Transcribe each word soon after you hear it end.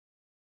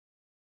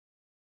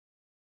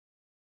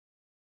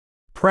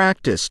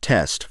Practice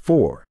Test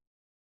 4.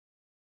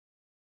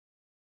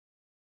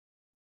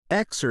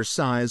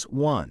 Exercise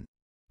 1.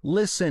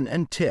 Listen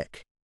and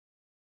tick.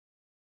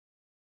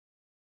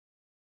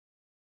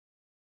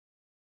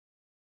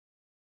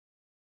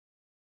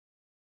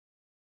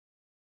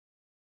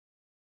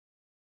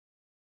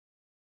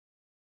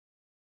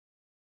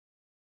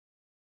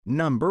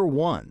 Number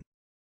 1.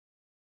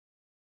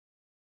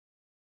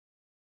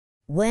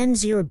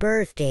 When's your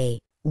birthday,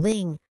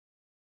 Ling?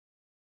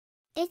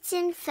 It's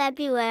in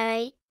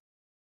February.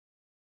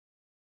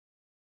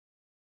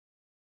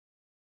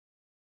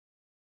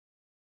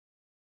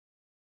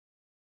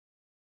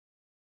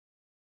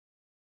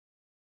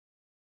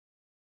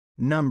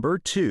 Number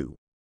 2.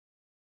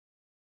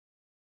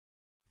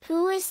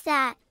 Who is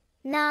that,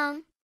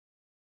 Nam?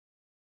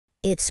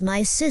 It's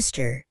my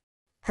sister.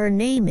 Her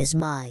name is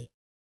Mai.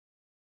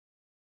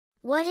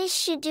 What is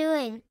she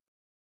doing?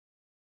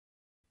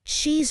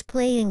 She's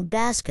playing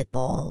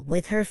basketball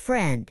with her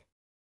friend.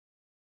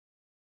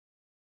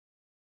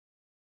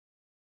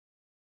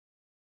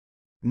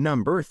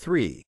 Number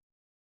 3.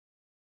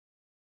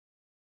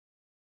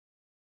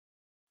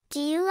 Do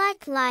you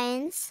like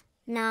lions,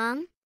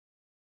 Nam?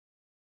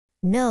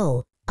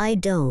 No, I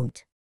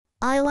don't.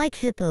 I like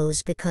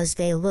hippos because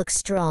they look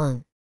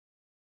strong.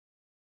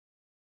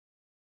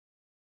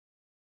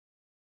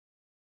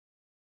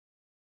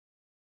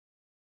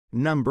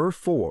 Number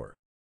 4.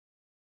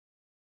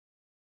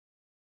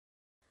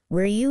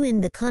 Were you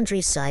in the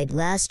countryside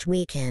last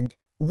weekend,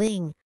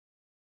 Ling?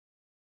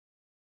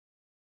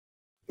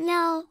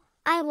 No,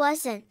 I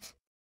wasn't.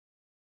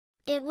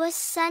 It was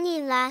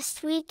sunny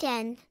last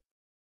weekend.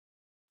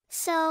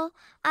 So,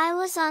 I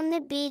was on the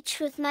beach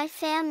with my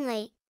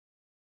family.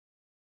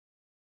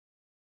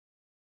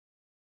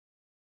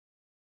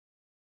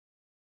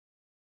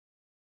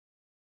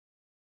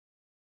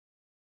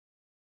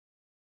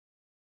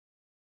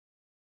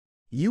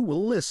 You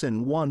will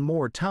listen one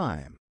more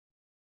time.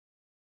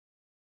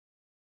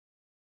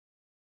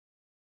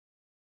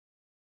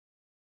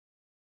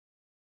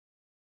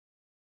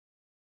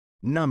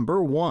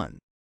 Number 1.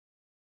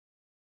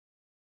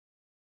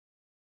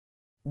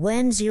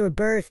 When's your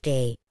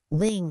birthday,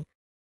 Ling?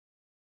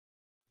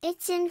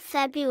 It's in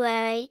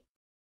February.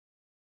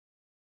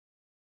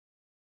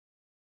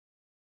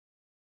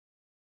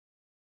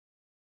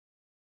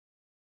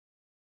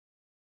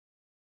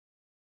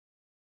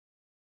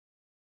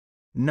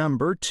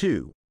 Number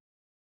 2.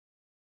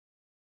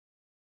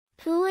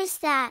 Who is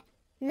that,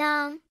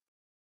 Nam?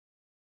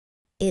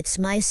 It's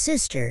my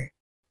sister.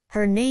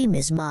 Her name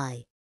is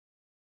Mai.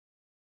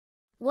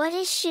 What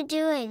is she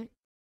doing?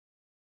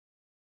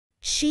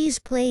 She's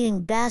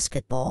playing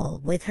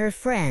basketball with her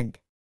friend.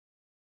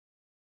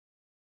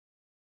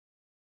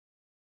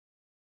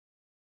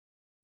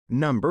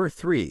 Number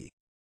 3.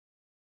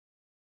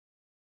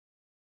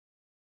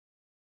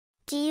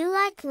 Do you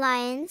like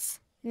lions,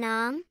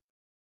 Nam?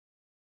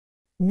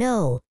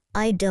 No,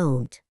 I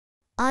don't.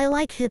 I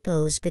like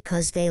hippos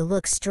because they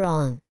look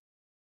strong.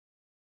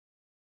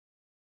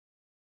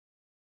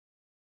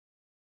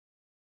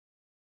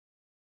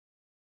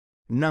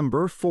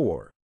 Number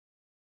 4.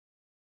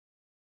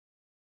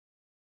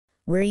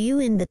 Were you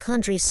in the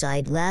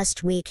countryside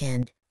last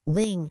weekend,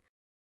 Ling?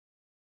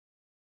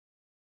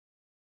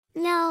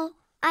 No,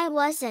 I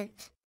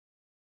wasn't.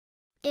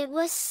 It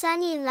was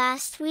sunny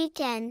last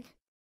weekend.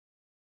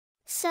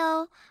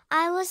 So,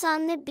 I was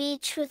on the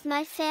beach with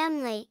my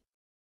family.